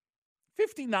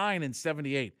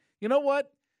 59-78. You know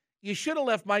what? You should have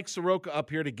left Mike Soroka up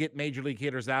here to get major league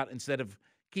hitters out instead of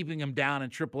keeping him down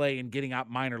in AAA and getting out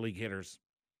minor league hitters.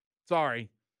 Sorry.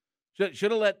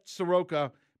 Should have let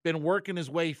Soroka been working his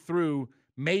way through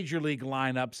major league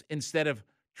lineups instead of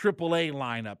AAA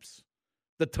lineups,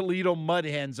 the Toledo Mud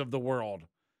Hens of the world,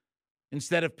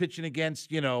 instead of pitching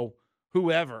against,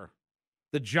 whoever,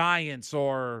 the Giants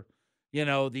or,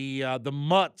 the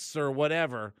Mutts or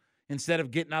whatever, instead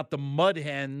of getting out the Mud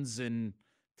Hens and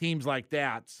teams like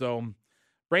that. So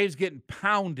Braves getting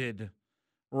pounded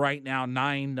right now,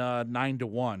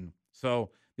 9-1.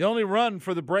 So the only run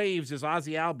for the Braves is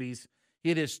Ozzie Albies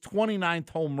hit his 29th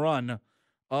home run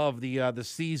of the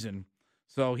season.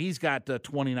 So he's got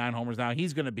 29 homers now.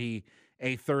 He's going to be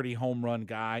a 30 home run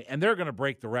guy, and they're going to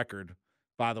break the record,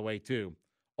 by the way, too.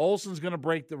 Olson's going to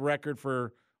break the record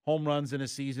for home runs in a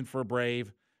season for a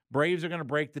Brave. Braves are going to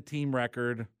break the team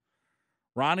record.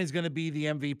 Ronnie's going to be the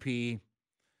MVP.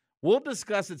 We'll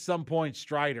discuss at some point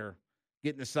Strider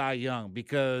getting the Cy Young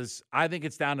because I think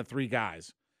it's down to 3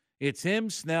 guys. It's him,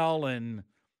 Snell, and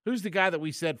who's the guy that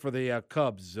we said for the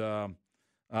Cubs,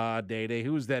 Day?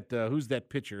 Who's that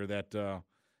pitcher that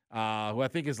who I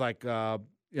think is like one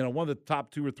of the top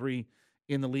 2 or 3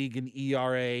 in the league in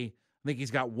ERA. I think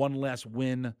he's got 1 less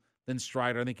win than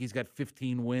Strider. I think he's got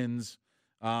 15 wins.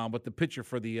 But the pitcher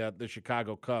for the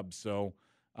Chicago Cubs. So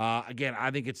again,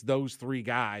 I think it's those 3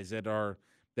 guys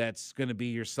that's going to be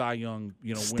your Cy Young,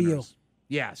 Steele. winners.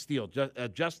 Yeah, Steele.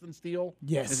 Justin Steele?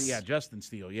 Yes. Yeah, Justin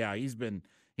Steele. Yeah, he's been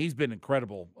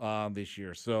incredible this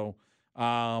year. So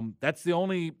that's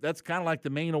kind of like the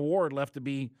main award left to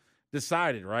be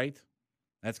decided, right?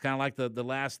 That's kind of like the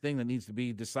last thing that needs to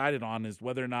be decided on is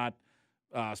whether or not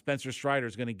Spencer Strider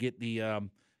is going to get the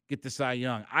Cy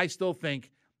Young. I still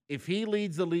think if he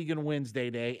leads the league in wins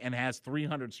Day and has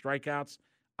 300 strikeouts,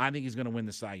 I think he's going to win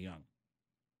the Cy Young.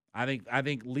 I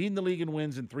think leading the league in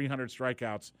wins and 300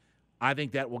 strikeouts, I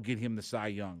think that will get him the Cy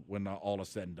Young when all is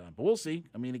said and done. But we'll see.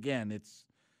 I mean, again, it's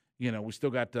we still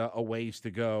got a ways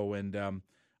to go, and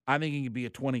I think he can be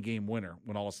a 20-game winner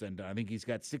when all is said and done. I think he's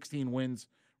got 16 wins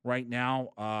right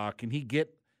now. Can he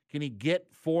get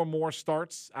 4 more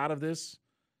starts out of this?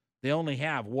 They only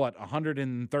have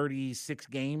 136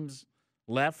 games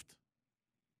left.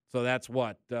 So that's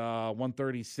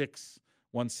 136,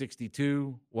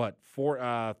 162,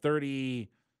 30,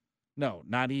 no,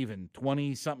 not even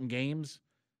 20 something games.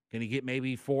 Can he get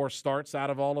maybe 4 starts out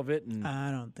of all of it? And I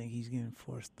don't think he's getting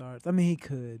 4 starts. I mean, he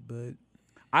could, but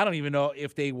I don't even know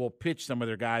if they will pitch some of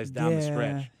their guys down the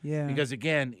stretch. Yeah. Because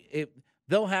again,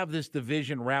 they'll have this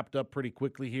division wrapped up pretty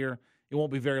quickly here. It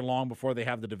won't be very long before they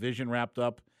have the division wrapped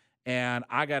up. And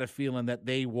I got a feeling that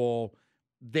they will,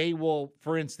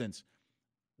 for instance,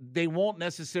 they won't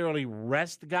necessarily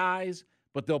rest guys,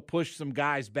 but they'll push some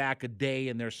guys back a day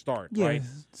in their start, right?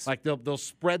 Like they'll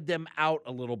spread them out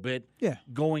a little bit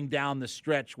going down the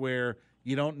stretch where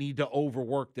you don't need to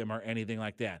overwork them or anything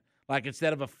like that. Like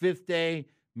instead of a 5th day,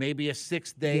 maybe a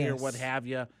 6th day or what have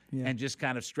you, and just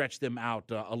kind of stretch them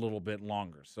out a little bit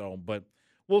longer. So, but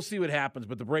we'll see what happens.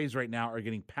 But the Braves right now are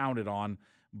getting pounded on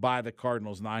by the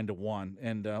Cardinals 9-1.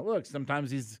 And look,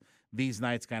 sometimes these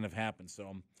nights kind of happen.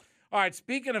 So, all right,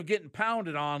 speaking of getting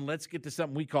pounded on, let's get to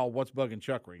something we call What's Bugging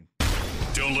Chuckery.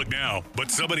 Don't look now,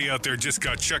 but somebody out there just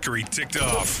got Chuckery ticked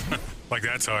off. Like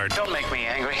that's hard. Don't make me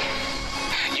angry.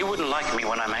 You wouldn't like me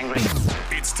when I'm angry.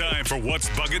 It's time for What's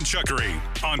Bugging Chuckery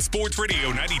on Sports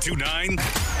Radio 92.9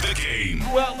 The Game.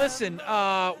 Well, listen,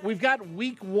 we've got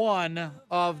week 1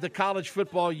 of the college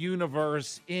football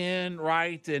universe in,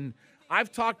 right? And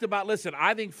I've talked about, listen,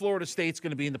 I think Florida State's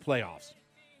going to be in the playoffs.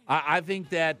 I think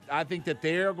that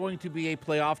they're going to be a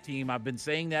playoff team. I've been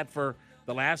saying that for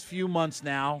the last few months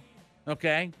now,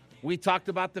 okay? We talked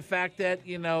about the fact that,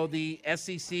 the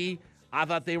SEC, I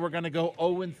thought they were going to go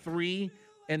 0-3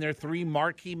 in their 3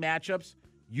 marquee matchups,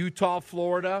 Utah,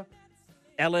 Florida,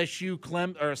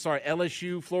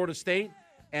 LSU, Florida State,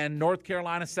 and North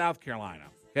Carolina, South Carolina,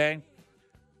 okay?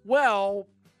 Well,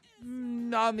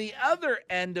 on the other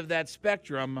end of that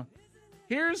spectrum,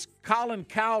 here's Colin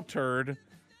Cowturd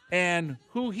and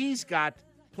who he's got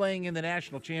playing in the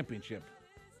national championship.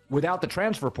 Without the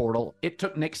transfer portal, it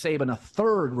took Nick Saban a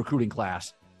 3rd recruiting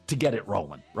class to get it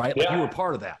rolling, right? Like you were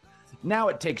part of that. Now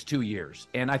it takes 2 years.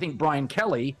 And I think Brian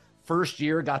Kelly, first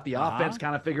year, got the offense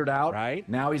kind of figured out. Right.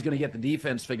 Now he's going to get the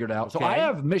defense figured out. Okay. So I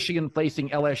have Michigan facing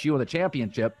LSU in the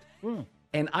championship.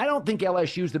 And I don't think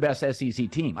LSU's the best SEC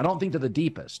team. I don't think they're the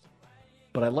deepest.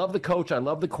 But I love the coach. I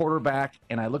love the quarterback.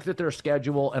 And I looked at their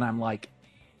schedule, and I'm like,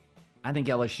 I think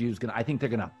LSU's going to – I think they're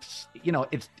going to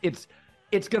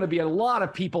 – it's going to be a lot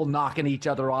of people knocking each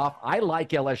other off. I like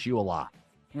LSU a lot.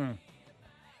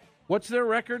 What's their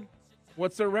record?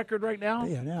 What's their record right now?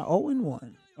 They are now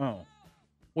 0-1. Oh.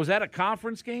 Was that a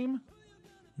conference game?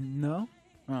 No.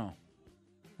 Oh.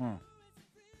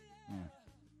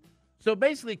 So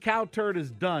basically, Cowturd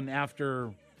is done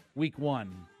after week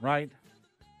 1, right?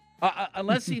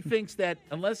 Unless he thinks that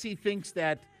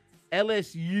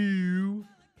LSU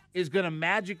is going to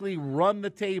magically run the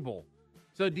table.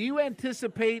 So do you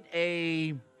anticipate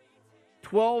a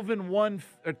 12-1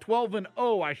 or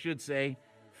 12-0, I should say,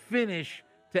 finish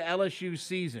to LSU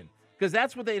season? Because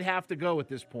that's what they'd have to go at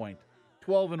this point.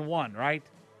 12-1, right?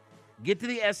 Get to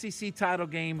the SEC title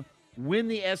game, win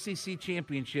the SEC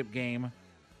championship game,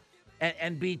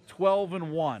 and be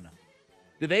 12-1.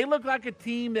 Do they look like a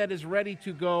team that is ready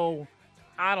to go,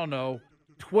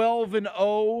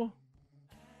 12-0?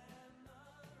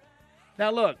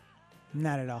 Now, look.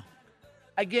 Not at all.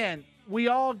 Again, we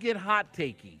all get hot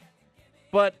takey.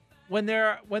 But when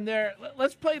they're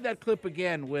let's play that clip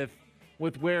again with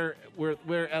where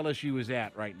LSU is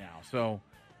at right now. So,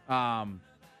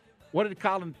 what did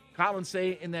Colin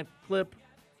say in that clip?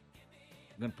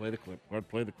 I'm gonna play the clip.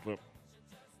 Play the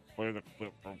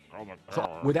clip from Colin.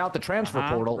 So without the transfer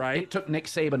portal, right. It took Nick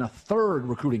Saban a third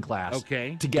recruiting class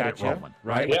to get it rolling.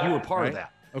 Right? Yeah. You were part of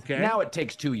that. Okay. Now it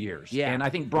takes 2 years. Yeah. And I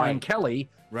think Brian Kelly,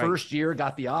 first year,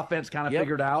 got the offense kind of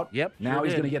figured out. Yep. Now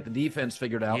he's going to get the defense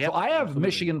figured out. Yep. So I have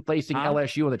Michigan facing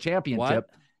LSU in the championship. What?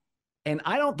 And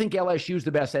I don't think LSU's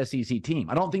the best SEC team.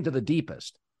 I don't think they're the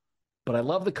deepest. But I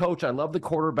love the coach. I love the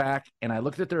quarterback. And I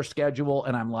looked at their schedule,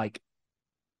 and I'm like,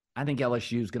 I think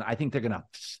LSU's going to – I think they're going to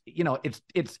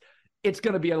 – it's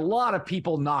going to be a lot of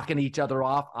people knocking each other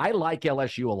off. I like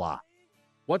LSU a lot.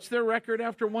 What's their record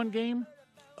after one game?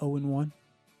 0-1.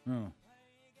 Oh.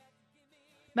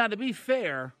 Now, to be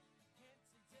fair,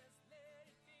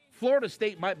 Florida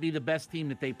State might be the best team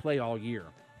that they play all year.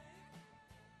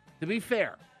 To be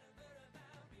fair.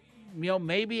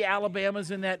 Maybe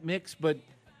Alabama's in that mix, but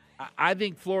I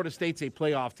think Florida State's a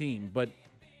playoff team. But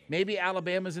maybe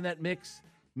Alabama's in that mix.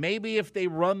 Maybe if they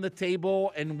run the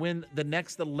table and win the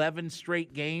next 11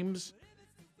 straight games,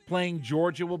 playing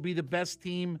Georgia will be the best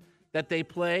team that they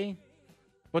play.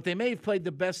 But they may have played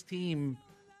the best team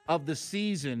of the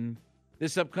season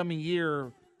this upcoming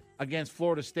year against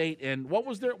Florida State. And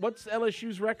what's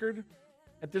LSU's record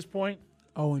at this point?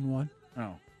 0-1.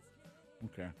 Oh,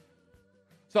 okay.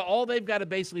 So all they've got to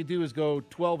basically do is go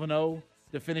 12-0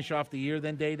 to finish off the year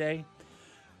then, Day?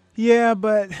 Yeah,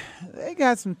 but they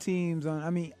got some teams on. I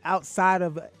mean, outside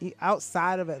of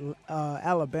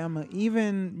Alabama,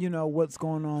 even what's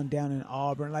going on down in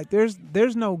Auburn. Like there's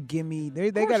no gimme. They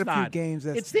got a few games.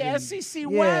 It's the SEC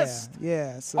West.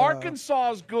 Yeah. So,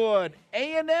 Arkansas is good.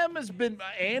 A&M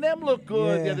looked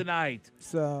good the other night.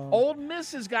 So Ole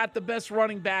Miss has got the best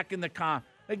running back in the comp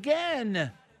again.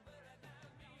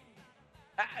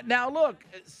 Now look,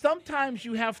 sometimes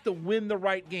you have to win the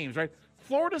right games, right?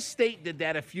 Florida State did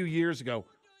that a few years ago.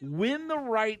 Win the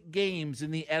right games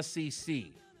in the SEC.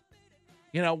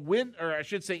 In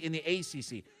the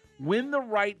ACC. Win the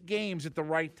right games at the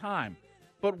right time.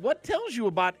 But what tells you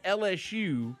about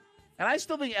LSU, and I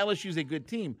still think LSU is a good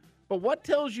team, but what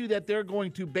tells you that they're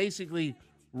going to basically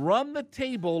run the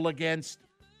table against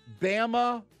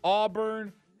Bama,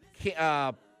 Auburn,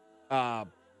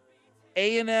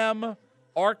 A&M,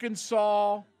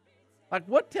 Arkansas? Like,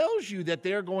 what tells you that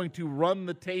they're going to run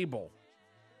the table?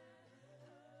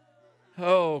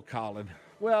 Oh, Colin.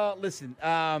 Well, listen,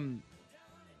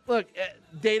 look,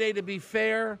 Day, to be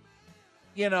fair,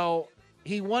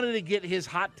 he wanted to get his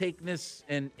hot takeness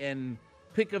and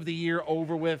pick of the year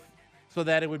over with so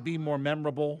that it would be more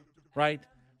memorable, right?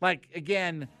 Like,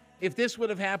 again, if this would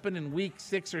have happened in week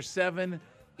 6 or 7,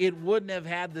 it wouldn't have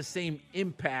had the same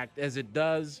impact as it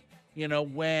does,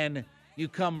 when you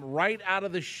come right out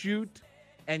of the chute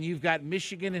and you've got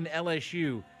Michigan and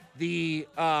LSU, the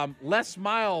Les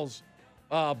Miles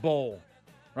Bowl,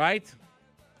 right?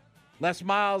 Les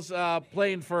Miles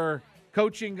playing for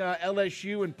coaching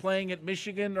LSU and playing at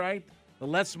Michigan, right? The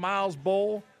Les Miles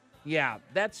Bowl. Yeah,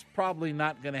 that's probably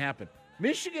not going to happen.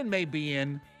 Michigan may be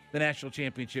in the national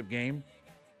championship game,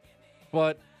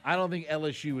 but I don't think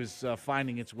LSU is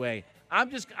finding its way. I'm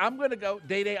going to go,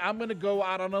 Day, I'm going to go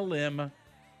out on a limb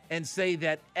and say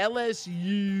that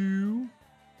LSU,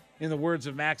 in the words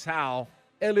of Max Howell,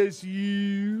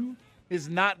 LSU is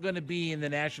not going to be in the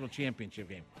national championship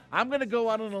game. I'm going to go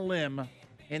out on a limb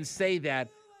and say that.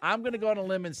 I'm going to go on a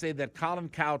limb and say that Colin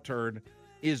Cowturd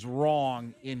is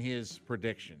wrong in his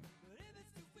prediction.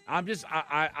 I just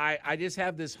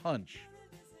have this hunch.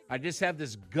 I just have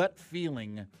this gut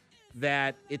feeling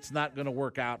that it's not going to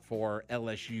work out for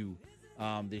LSU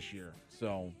this year.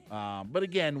 So, but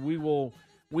again, we will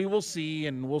see,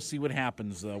 and we'll see what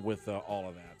happens with all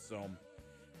of that. So,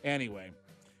 anyway.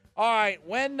 All right,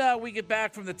 when we get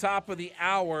back from the top of the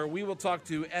hour, we will talk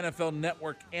to NFL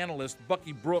Network analyst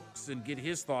Bucky Brooks and get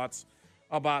his thoughts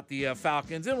about the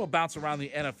Falcons. And we'll bounce around the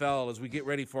NFL as we get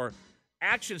ready for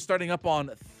action starting up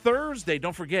on Thursday.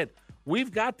 Don't forget,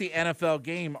 we've got the NFL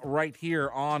game right here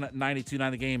on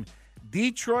 92.9 The Game.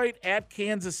 Detroit at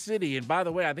Kansas City. And by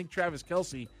the way, I think Travis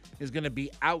Kelce is going to be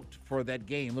out for that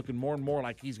game, looking more and more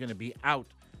like he's going to be out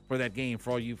for that game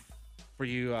for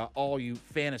all you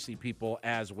fantasy people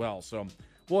as well. So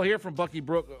we'll hear from Bucky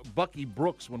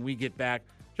Brooks when we get back.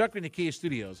 Chuck in the Kia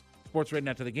Studios, Sports Radio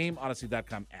Now to the Game,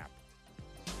 Odyssey.com app.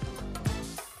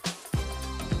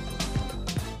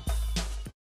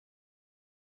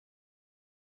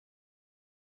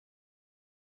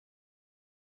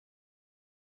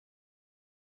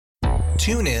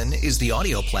 TuneIn is the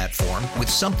audio platform with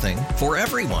something for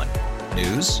everyone.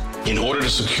 News. In order to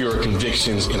secure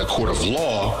convictions in a court of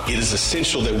law, it is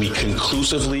essential that we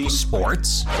conclusively.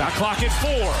 Sports. Shot clock at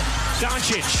 4.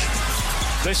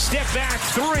 Doncic. The step back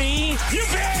 3. You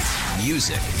bet.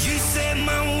 Music. You set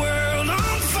my world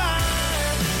on fire.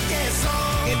 Yes,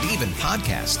 and even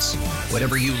podcasts.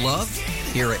 Whatever you love,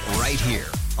 hear it right here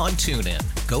on TuneIn.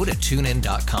 Go to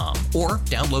TuneIn.com or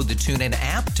download the TuneIn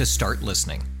app to start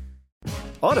listening.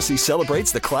 Odyssey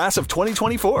celebrates the class of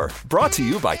 2024. Brought to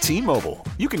you by T-Mobile.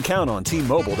 You can count on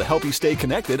T-Mobile to help you stay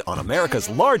connected on America's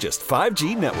largest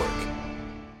 5G network.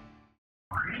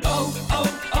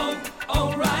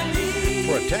 O'Reilly.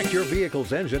 Protect your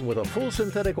vehicle's engine with a full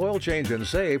synthetic oil change and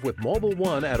save with Mobile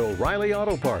One at O'Reilly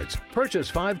Auto Parts. Purchase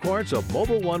 5 quarts of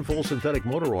Mobile One full synthetic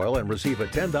motor oil and receive a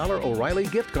 $10 O'Reilly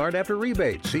gift card after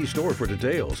rebate. See store for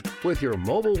details. With your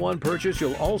Mobile One purchase,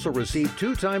 you'll also receive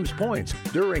 2 times points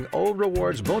during O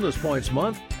Rewards Bonus Points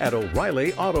Month at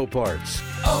O'Reilly Auto Parts.